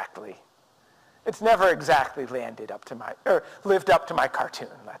exactly, it's never exactly lived up to my cartoon,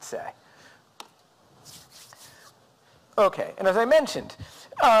 let's say. Okay, and as I mentioned,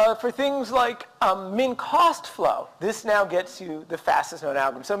 for things like min-cost flow, this now gets you the fastest known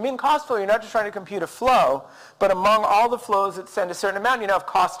algorithm. So min-cost flow, you're not just trying to compute a flow, but among all the flows that send a certain amount, you now have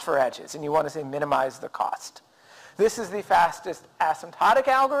cost for edges, and you want to say minimize the cost. This is the fastest asymptotic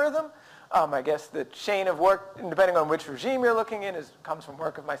algorithm. I guess the chain of work, depending on which regime you're looking in, comes from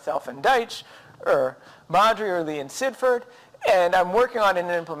work of myself and Deitch, or Madry, or Lee and Sidford. And I'm working on an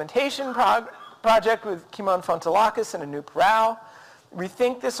implementation project with Kimon Fontelakis and Anoop Rao. We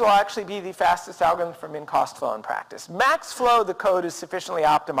think this will actually be the fastest algorithm for min-cost flow in practice. Max flow, the code is sufficiently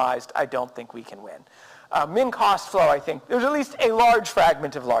optimized. I don't think we can win. Min-cost flow, I think, there's at least a large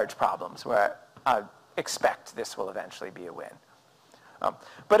fragment of large problems where I expect this will eventually be a win.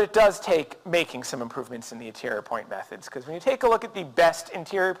 But it does take making some improvements in the interior point methods, because when you take a look at the best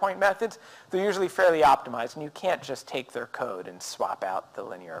interior point methods, they're usually fairly optimized, and you can't just take their code and swap out the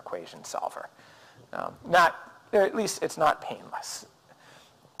linear equation solver. At least it's not painless.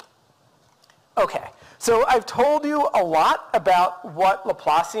 Okay, so I've told you a lot about what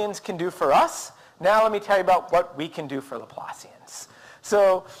Laplacians can do for us. Now let me tell you about what we can do for Laplacians.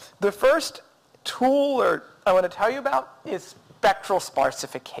 So the first tool I want to tell you about is spectral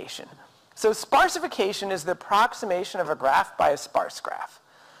sparsification. So sparsification is the approximation of a graph by a sparse graph.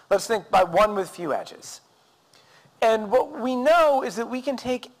 Let's think by one with few edges. And what we know is that we can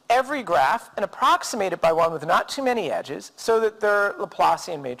take every graph and approximate it by one with not too many edges so that their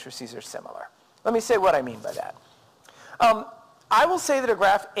Laplacian matrices are similar. Let me say what I mean by that. I will say that a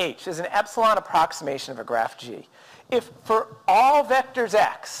graph H is an epsilon approximation of a graph G if for all vectors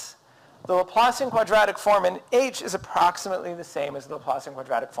x, the Laplacian quadratic form in H is approximately the same as the Laplacian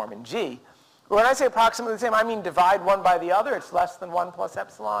quadratic form in G. When I say approximately the same, I mean divide one by the other. It's less than 1 plus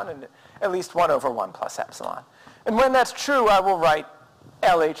epsilon and at least 1 over 1 plus epsilon. And when that's true, I will write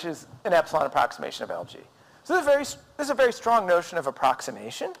LH as an epsilon approximation of LG. So this is a very strong notion of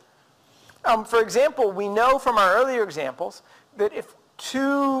approximation. For example, we know from our earlier examples that if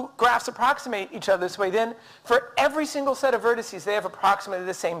two graphs approximate each other this way, then for every single set of vertices, they have approximately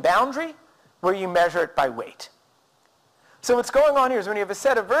the same boundary where you measure it by weight. So what's going on here is when you have a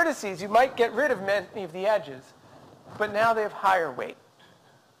set of vertices, you might get rid of many of the edges, but now they have higher weight.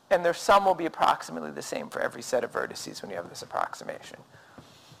 And their sum will be approximately the same for every set of vertices when you have this approximation.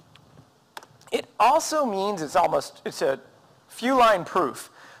 It also means it's a few line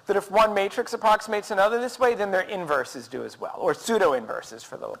proof that if one matrix approximates another this way, then their inverses do as well, or pseudo-inverses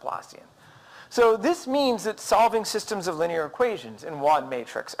for the Laplacian. So this means that solving systems of linear equations in one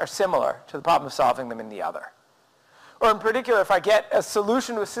matrix are similar to the problem of solving them in the other. Or in particular, if I get a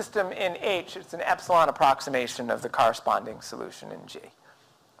solution to a system in H, it's an epsilon approximation of the corresponding solution in G.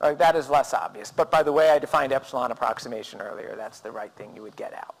 That is less obvious. But by the way I defined epsilon approximation earlier, that's the right thing you would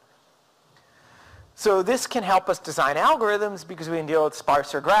get out. So this can help us design algorithms because we can deal with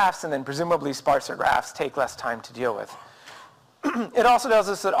sparser graphs, and then presumably sparser graphs take less time to deal with. It also tells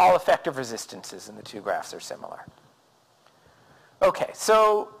us that all effective resistances in the two graphs are similar. Okay,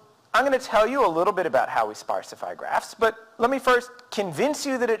 so I'm going to tell you a little bit about how we sparsify graphs, but let me first convince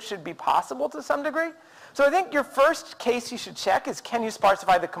you that it should be possible to some degree. So I think your first case you should check is, can you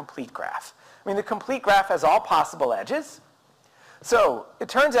sparsify the complete graph? I mean, the complete graph has all possible edges. So it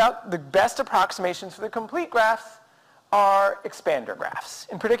turns out the best approximations for the complete graphs are expander graphs,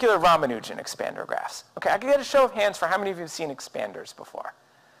 in particular Ramanujan expander graphs. Okay, I can get a show of hands for how many of you have seen expanders before.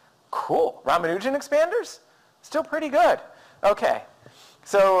 Cool. Ramanujan expanders? Still pretty good. Okay.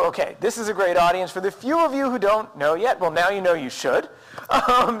 So, okay, this is a great audience. For the few of you who don't know yet, well, now you know you should.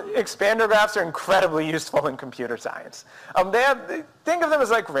 Expander graphs are incredibly useful in computer science. Think of them as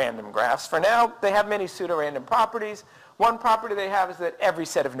like random graphs. For now, they have many pseudo-random properties. One property they have is that every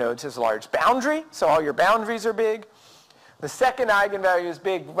set of nodes has a large boundary, so all your boundaries are big. The second eigenvalue is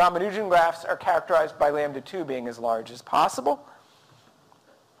big. Ramanujan graphs are characterized by lambda 2 being as large as possible.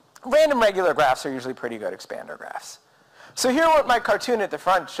 Random regular graphs are usually pretty good expander graphs. So here what my cartoon at the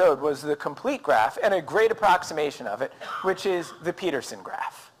front showed was the complete graph and a great approximation of it, which is the Peterson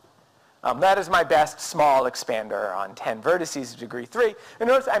graph. That is my best small expander on 10 vertices of degree 3. And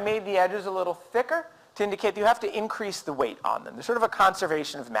notice I made the edges a little thicker to indicate that you have to increase the weight on them. There's sort of a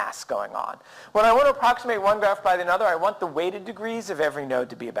conservation of mass going on. When I want to approximate one graph by another, I want the weighted degrees of every node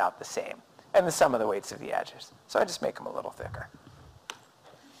to be about the same, and the sum of the weights of the edges. So I just make them a little thicker.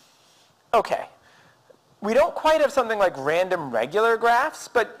 Okay. We don't quite have something like random regular graphs,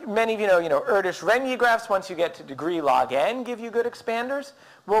 but many of you know Erdős-Rényi graphs, once you get to degree log n, give you good expanders.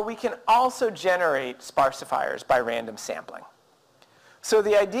 Well, we can also generate sparsifiers by random sampling. So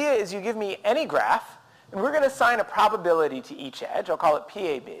the idea is you give me any graph, and we're going to assign a probability to each edge. I'll call it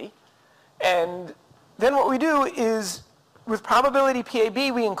PAB. And then what we do is, with probability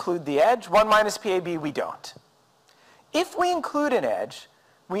PAB, we include the edge. 1 minus PAB, we don't. If we include an edge,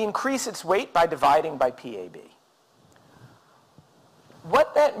 we increase its weight by dividing by PAB.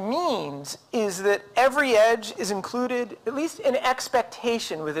 What that means is that every edge is included, at least in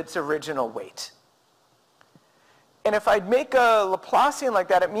expectation, with its original weight. And if I make a Laplacian like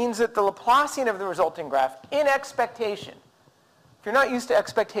that, it means that the Laplacian of the resulting graph, in expectation, if you're not used to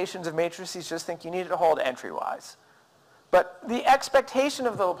expectations of matrices, just think you need it to hold entry-wise. But the expectation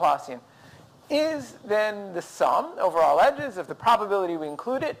of the Laplacian is then the sum over all edges of the probability we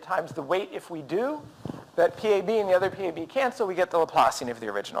include it times the weight if we do. That PAB and the other PAB cancel, we get the Laplacian of the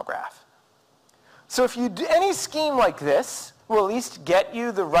original graph. So if you do any scheme like this, will at least get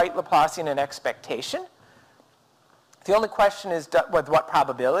you the right Laplacian in expectation. The only question is with what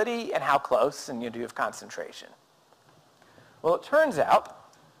probability and how close, and do you have concentration? Well, it turns out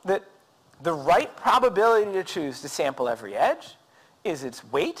that the right probability to choose to sample every edge is its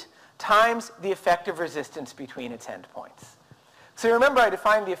weight times the effective resistance between its endpoints. So you remember I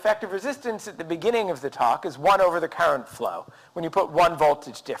defined the effective resistance at the beginning of the talk as 1 over the current flow, when you put 1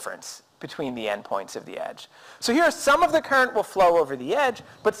 voltage difference between the endpoints of the edge. So here, some of the current will flow over the edge,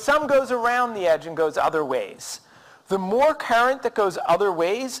 but some goes around the edge and goes other ways. The more current that goes other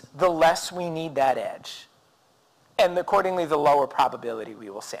ways, the less we need that edge. And accordingly, the lower probability we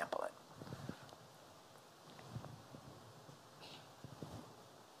will sample it.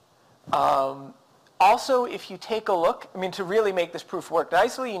 Also, if you take a look, to really make this proof work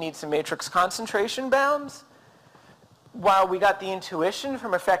nicely, you need some matrix concentration bounds. While we got the intuition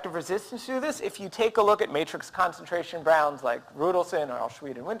from effective resistance to do this, if you take a look at matrix concentration bounds like Rudelson or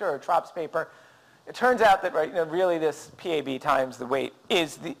Schweid and Winter or Tropp's paper, it turns out that really this PAB times the weight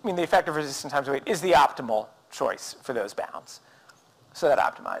is the effective resistance times the weight is the optimal choice for those bounds. So that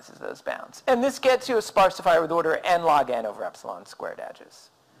optimizes those bounds. And this gets you a sparsifier with order n log n over epsilon squared edges,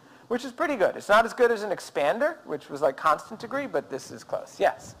 which is pretty good. It's not as good as an expander, which was like constant degree, but this is close.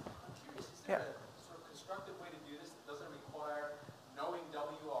 Yes? I'm curious, is there a sort of constructive way to do this that doesn't require knowing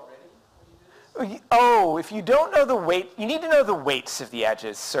W already when you do this? Oh, if you don't know the weight, you need to know the weights of the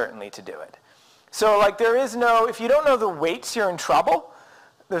edges, certainly, to do it. So if you don't know the weights, you're in trouble.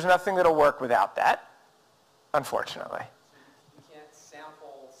 There's nothing that'll work without that, unfortunately. So you can't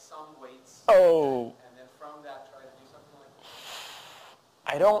sample some weights Oh. and then from that try to do something like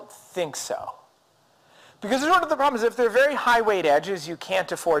that? I don't think so. Because one of the problems is if they're very high weight edges, you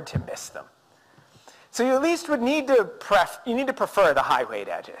can't afford to miss them. So you at least would need to prefer the high weight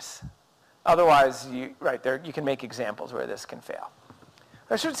edges. Otherwise, you can make examples where this can fail.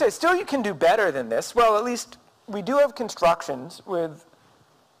 I should say, still you can do better than this. Well, at least we do have constructions with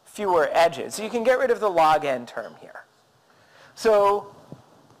fewer edges. So you can get rid of the log n term here. So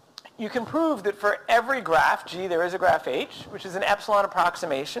you can prove that for every graph G, there is a graph H, which is an epsilon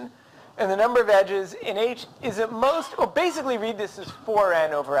approximation. And the number of edges in H is at most, well, basically read this as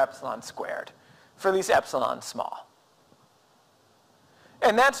 4n over epsilon squared, for at least epsilon small.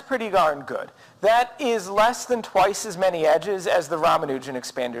 And that's pretty darn good. That is less than twice as many edges as the Ramanujan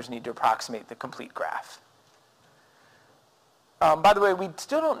expanders need to approximate the complete graph. By the way, we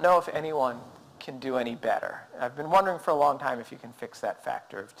still don't know if anyone can do any better. I've been wondering for a long time if you can fix that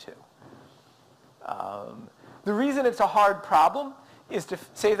factor of 2. The reason it's a hard problem is to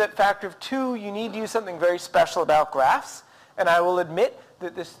save that factor of 2, you need to use something very special about graphs. And I will admit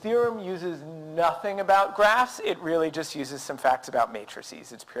that this theorem uses nothing about graphs. It really just uses some facts about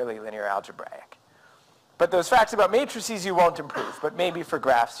matrices. It's purely linear algebraic. But those facts about matrices you won't improve. But maybe for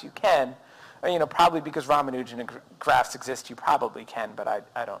graphs you can. Probably because Ramanujan graphs exist, you probably can, but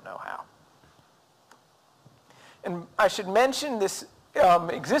I don't know how. And I should mention this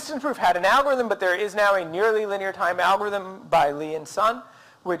existence proof had an algorithm, but there is now a nearly linear time algorithm by Lee and Sun,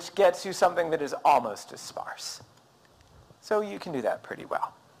 which gets you something that is almost as sparse. So you can do that pretty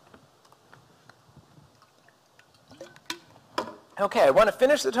well. Okay, I want to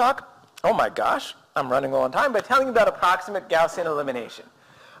finish the talk. Oh my gosh, I'm running low on time, by telling you about approximate Gaussian elimination.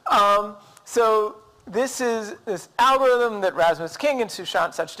 So this is this algorithm that Rasmus Kyng and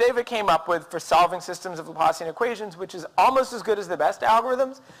Sachdeva came up with for solving systems of Laplacian equations, which is almost as good as the best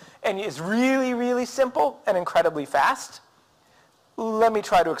algorithms, and is really, really simple and incredibly fast. Let me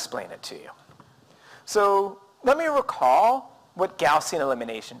try to explain it to you. So let me recall what Gaussian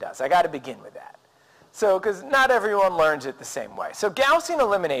elimination does. I got to begin with that. So, because not everyone learns it the same way. So Gaussian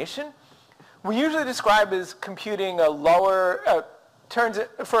elimination, we usually describe as computing a lower,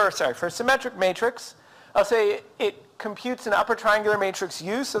 for a symmetric matrix, I'll say it computes an upper triangular matrix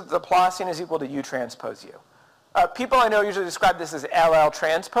U, so that the Laplacian is equal to U transpose U. People I know usually describe this as LL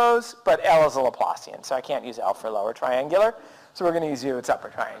transpose, but L is a Laplacian, so I can't use L for lower triangular. So we're going to use U, it's upper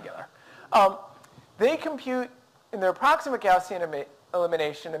triangular. They compute in their approximate Gaussian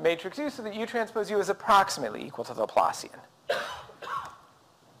elimination a matrix U so that U transpose U is approximately equal to the Laplacian.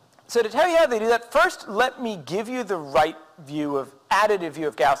 So to tell you how they do that, first let me give you the right view of, additive view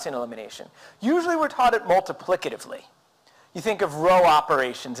of Gaussian elimination. Usually we're taught it multiplicatively. You think of row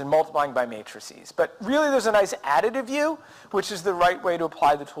operations and multiplying by matrices. But really there's a nice additive view, which is the right way to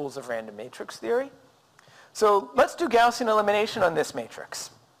apply the tools of random matrix theory. So let's do Gaussian elimination on this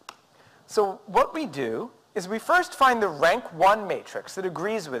matrix. So what we do is we first find the rank 1 matrix that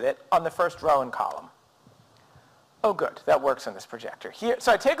agrees with it on the first row and column. Oh good, that works on this projector. Here,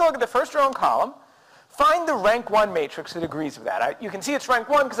 so I take a look at the first row and column. Find the rank 1 matrix that agrees with that. You can see it's rank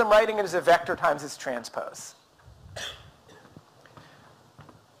 1 because I'm writing it as a vector times its transpose.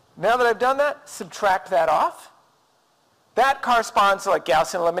 Now that I've done that, subtract that off. That corresponds to like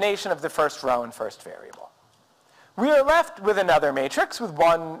Gaussian elimination of the first row and first variable. We are left with another matrix with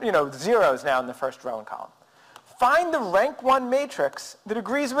zeros now in the first row and column. Find the rank 1 matrix that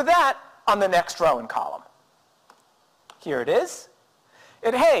agrees with that on the next row and column. Here it is.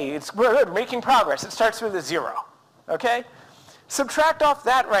 We're good, we're making progress. It starts with a 0, okay? Subtract off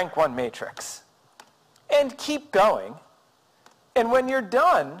that rank 1 matrix and keep going. And when you're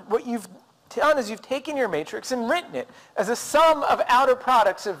done, what you've done is you've taken your matrix and written it as a sum of outer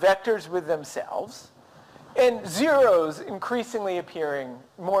products of vectors with themselves and zeros increasingly appearing,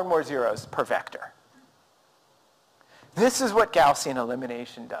 more and more zeros per vector. This is what Gaussian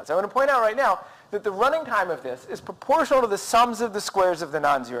elimination does. I want to point out right now that the running time of this is proportional to the sums of the squares of the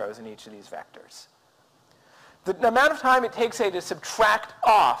non-zeros in each of these vectors. The amount of time it takes, say, to subtract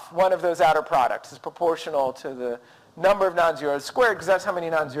off one of those outer products is proportional to the number of non-zeros squared, because that's how many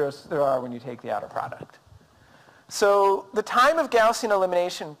non-zeros there are when you take the outer product. So the time of Gaussian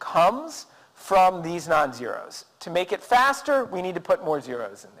elimination comes from these non-zeros. To make it faster, we need to put more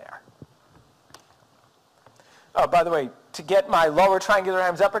zeros in there. Oh, by the way, to get my lower triangular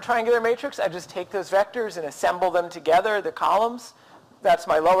times upper triangular matrix, I just take those vectors and assemble them together, the columns. That's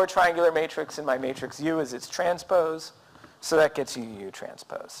my lower triangular matrix, and my matrix U is its transpose. So that gets you U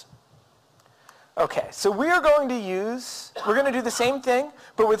transpose. Okay, so we're going to do the same thing,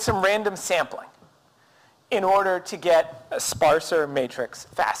 but with some random sampling in order to get a sparser matrix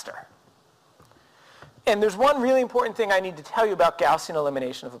faster. And there's one really important thing I need to tell you about Gaussian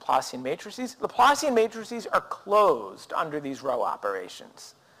elimination of Laplacian matrices. Laplacian matrices are closed under these row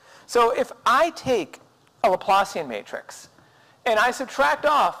operations. So if I take a Laplacian matrix and I subtract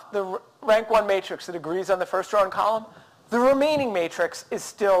off the rank 1 matrix that agrees on the first row and column, the remaining matrix is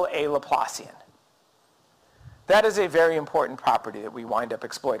still a Laplacian. That is a very important property that we wind up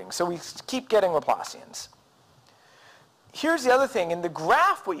exploiting. So we keep getting Laplacians. Here's the other thing. In the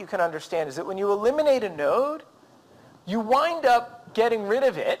graph, what you can understand is that when you eliminate a node, you wind up getting rid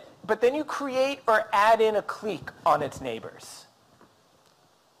of it, but then you create or add in a clique on its neighbors.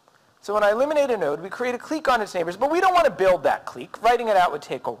 So when I eliminate a node, we create a clique on its neighbors, but we don't want to build that clique. Writing it out would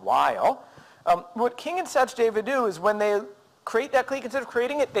take a while. What Kyng and Sachdeva do is when they create that clique, instead of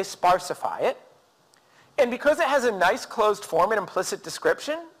creating it, they sparsify it. And because it has a nice closed form and implicit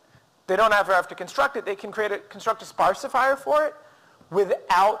description, they don't ever have to construct it. They can construct a sparsifier for it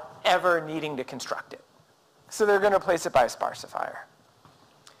without ever needing to construct it. So they're going to replace it by a sparsifier.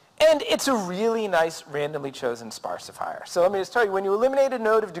 And it's a really nice randomly chosen sparsifier. So let me just tell you, when you eliminate a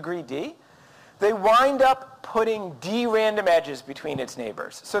node of degree D, they wind up putting D random edges between its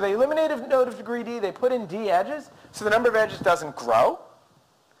neighbors. So they eliminate a node of degree D, they put in D edges, so the number of edges doesn't grow.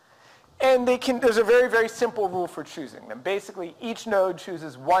 And there's a very, very simple rule for choosing them. Basically, each node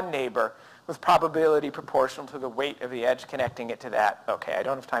chooses one neighbor with probability proportional to the weight of the edge connecting it to that. Okay, I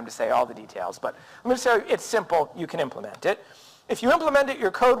don't have time to say all the details, but I'm going to tell you it's simple. You can implement it. If you implement it, your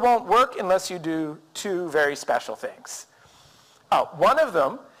code won't work unless you do two very special things. One of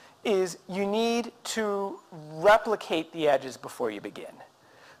them is you need to replicate the edges before you begin.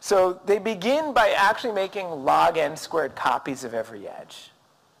 So they begin by actually making log n squared copies of every edge.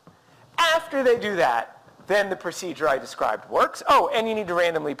 After they do that, then the procedure I described works. Oh, and you need to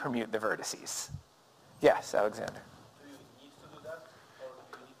randomly permute the vertices. Yes, Alexander. Do you need to do that, or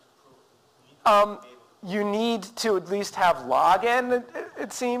do you need to prove? You need to at least have log n,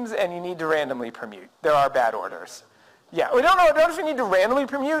 it seems, and you need to randomly permute. There are bad orders. Yeah, we don't know if you need to randomly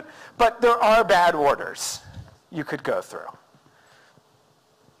permute, but there are bad orders you could go through,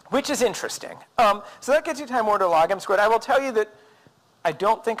 which is interesting. So that gets you time order log m squared. I will tell you that I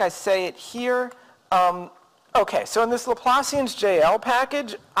don't think I say it here. Okay, so in this Laplacian's JL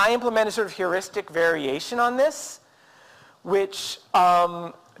package, I implement a sort of heuristic variation on this, which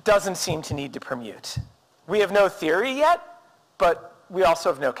doesn't seem to need to permute. We have no theory yet, but we also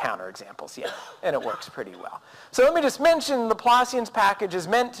have no counterexamples yet, and it works pretty well. So let me just mention Laplacian's package is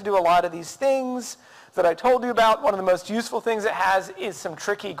meant to do a lot of these things that I told you about. One of the most useful things it has is some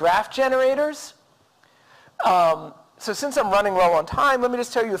tricky graph generators. So since I'm running low on time, let me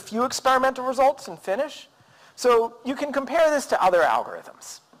just tell you a few experimental results and finish. So you can compare this to other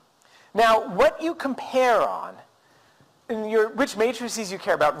algorithms. Now, what you compare on, which matrices you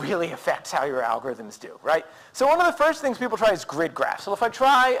care about really affects how your algorithms do, right? So one of the first things people try is grid graphs. So if I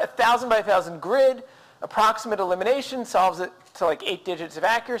try a 1,000 by 1,000 grid, approximate elimination solves it to like 8 digits of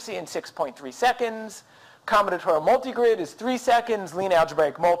accuracy in 6.3 seconds. Combinatorial multigrid is 3 seconds. Lean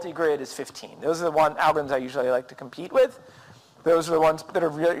algebraic multigrid is 15. Those are the algorithms I usually like to compete with. Those are the ones that are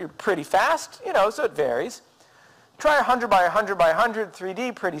really pretty fast, so it varies. Try 100 by 100 by 100,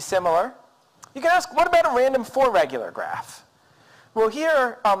 3D, pretty similar. You can ask, what about a random 4 regular graph? Well,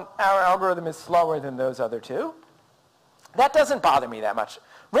 here, our algorithm is slower than those other two. That doesn't bother me that much.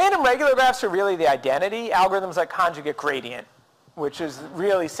 Random regular graphs are really the identity. Algorithms like conjugate gradient, which is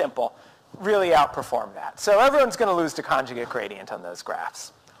really simple, really outperform that. So everyone's going to lose to conjugate gradient on those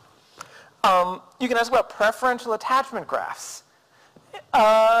graphs. You can ask about preferential attachment graphs.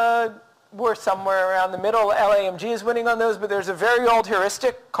 We're somewhere around the middle. LAMG is winning on those, but there's a very old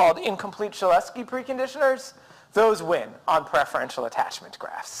heuristic called incomplete Cholesky preconditioners. Those win on preferential attachment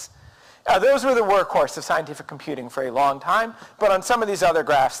graphs. Those were the workhorse of scientific computing for a long time, but on some of these other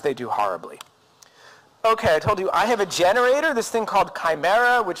graphs, they do horribly. Okay, I told you I have a generator, this thing called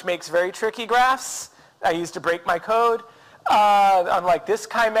Chimera, which makes very tricky graphs. I used to break my code. Unlike this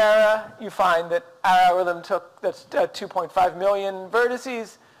Chimera, you find that our algorithm took 2.5 million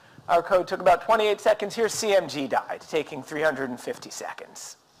vertices. Our code took about 28 seconds. Here, CMG died, taking 350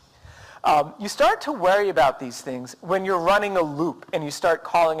 seconds. You start to worry about these things when you're running a loop and you start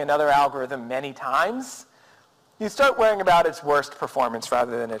calling another algorithm many times. You start worrying about its worst performance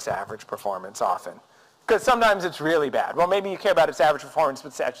rather than its average performance often. Because sometimes it's really bad. Well, maybe you care about its average performance,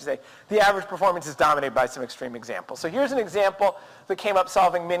 but actually say the average performance is dominated by some extreme example. So here's an example that came up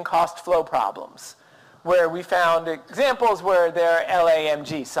solving min-cost flow problems, where we found examples where their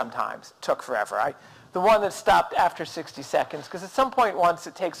LAMG sometimes took forever. The one that stopped after 60 seconds, because at some point once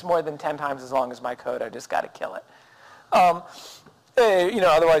it takes more than 10 times as long as my code, I just got to kill it.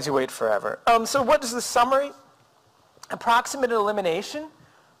 Otherwise you wait forever. So what is the summary? Approximate elimination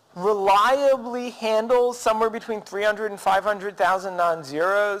reliably handles somewhere between 300 and 500,000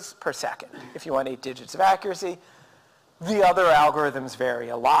 non-zeros per second, if you want 8 digits of accuracy. The other algorithms vary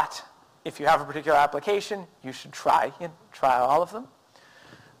a lot. If you have a particular application, you should try all of them.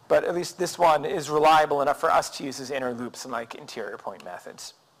 But at least this one is reliable enough for us to use as inner loops and like interior point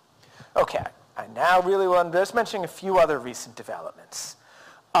methods. Okay, I now really want to just mention a few other recent developments.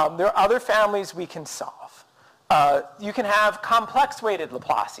 There are other families we can solve. You can have complex weighted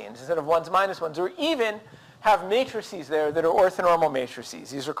Laplacians instead of 1s minus 1s, or even have matrices there that are orthonormal matrices.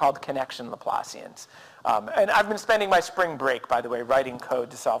 These are called connection Laplacians. And I've been spending my spring break, by the way, writing code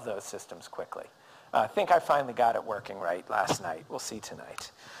to solve those systems quickly. I think I finally got it working right last night. We'll see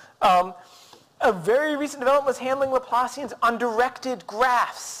tonight. A very recent development was handling Laplacians on directed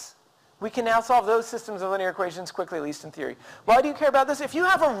graphs. We can now solve those systems of linear equations quickly, at least in theory. Why do you care about this? If you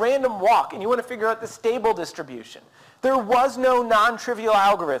have a random walk and you want to figure out the stable distribution, there was no non-trivial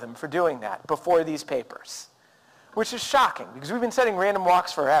algorithm for doing that before these papers, which is shocking because we've been studying random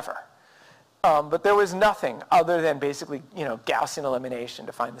walks forever. But there was nothing other than basically, Gaussian elimination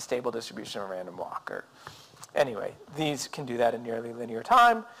to find the stable distribution of a random walk. Anyway, these can do that in nearly linear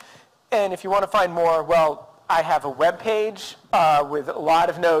time. And if you want to find more, well, I have a web page with a lot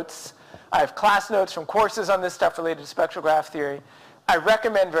of notes. I have class notes from courses on this stuff related to spectral graph theory. I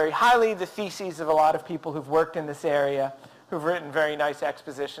recommend very highly the theses of a lot of people who've worked in this area, who've written very nice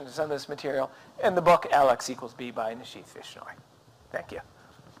expositions of some of this material, and the book LX equals B by Nishith Vishnoi. Thank you.